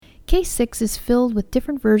Case 6 is filled with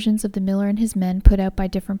different versions of The Miller and His Men put out by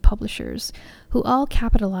different publishers, who all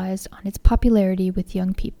capitalized on its popularity with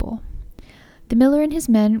young people. The Miller and His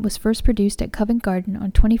Men was first produced at Covent Garden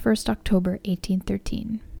on 21st October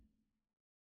 1813.